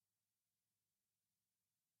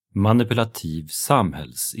Manipulativ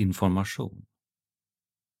samhällsinformation.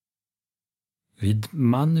 Vid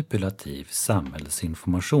manipulativ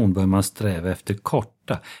samhällsinformation bör man sträva efter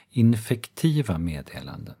korta, infektiva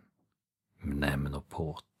meddelanden. Nämn och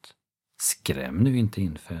påt. Skräm nu inte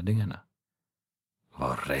infödingarna.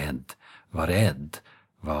 Var rädd,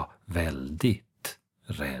 var väldigt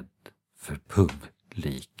rädd för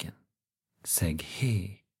publiken. Säg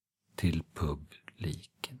he till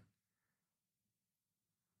publiken.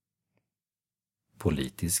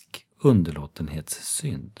 Politisk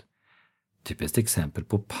underlåtenhetssynd. Typiskt exempel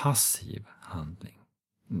på passiv handling.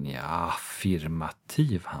 Ja,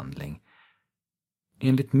 affirmativ handling.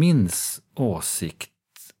 Enligt min åsikt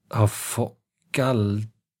har folk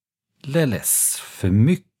alldeles för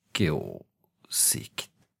mycket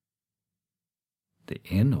åsikt.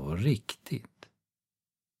 Det är nog riktigt.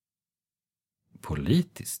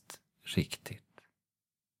 Politiskt riktigt.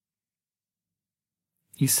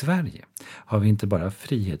 I Sverige har vi inte bara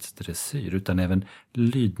frihetsdressyr utan även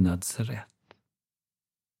lydnadsrätt.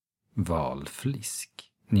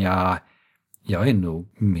 Valflisk. Ja, jag är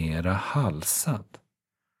nog mera halsad.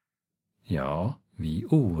 Ja, vi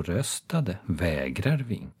oröstade vägrar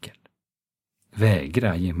vinkel.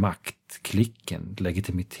 Vägra ge maktklicken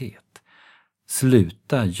legitimitet.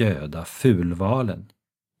 Sluta göda fulvalen.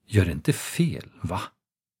 Gör inte fel, va?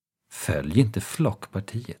 Följ inte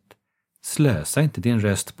flockpartiet. Slösa inte din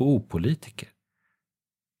röst på opolitiker.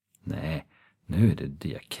 Nej, nu är det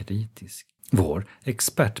diakritisk. Vår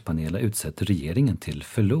expertpanel har utsett regeringen till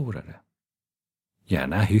förlorare.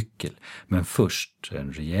 Gärna hyckel, men först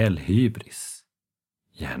en rejäl hybris.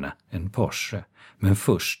 Gärna en Porsche, men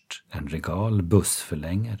först en regal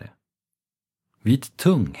bussförlängare. Vid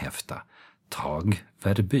tung häfta, tag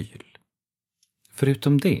verbyl.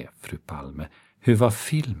 Förutom det, fru Palme, hur var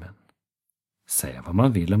filmen? Säga vad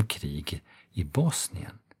man vill om krig i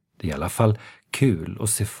Bosnien. Det är i alla fall kul att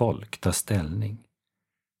se folk ta ställning.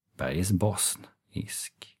 Bergs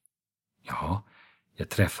bosnisk. Ja, jag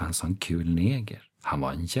träffade en sån kul neger. Han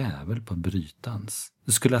var en jävel på brytans.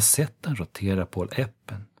 Du skulle ha sett den rotera på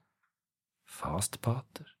äppen. Fast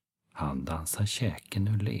pater. Han dansar käken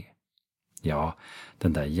ur le. Ja,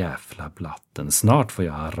 den där jävla blatten. Snart får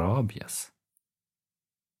jag arabias.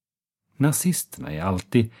 Nazisterna är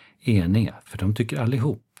alltid eniga, för de tycker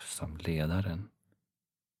allihop som ledaren.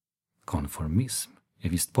 Konformism är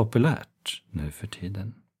visst populärt nu för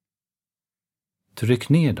tiden. Tryck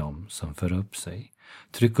ner dem som för upp sig.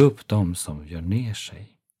 Tryck upp dem som gör ner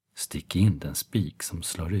sig. Stick in den spik som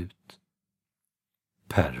slår ut.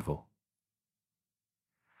 Pervo.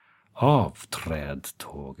 Avträd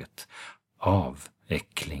tåget. Av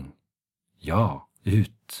äckling. Ja,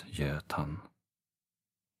 ut göt han.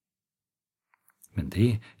 Men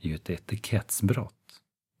det är ju ett etikettsbrott.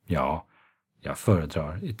 Ja, jag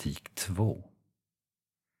föredrar etik 2.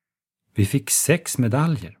 Vi fick 6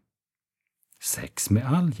 medaljer. 6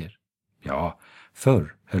 medaljer? Ja,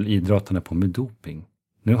 förr höll idrottarna på med doping.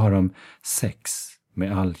 Nu har de 6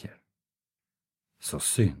 medaljer. Så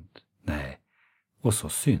synd. Nej, och så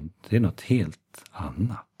synd, det är något helt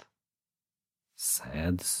annat.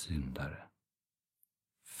 Säd syndare.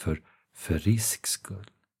 För risk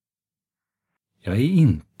skull. Jag är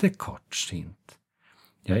inte kortsint.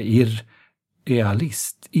 Jag är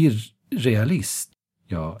irrealist.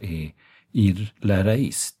 Jag är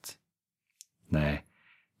irläraist. Nej,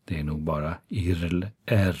 det är nog bara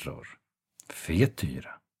error.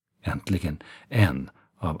 Fetyra. Äntligen en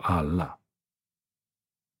av alla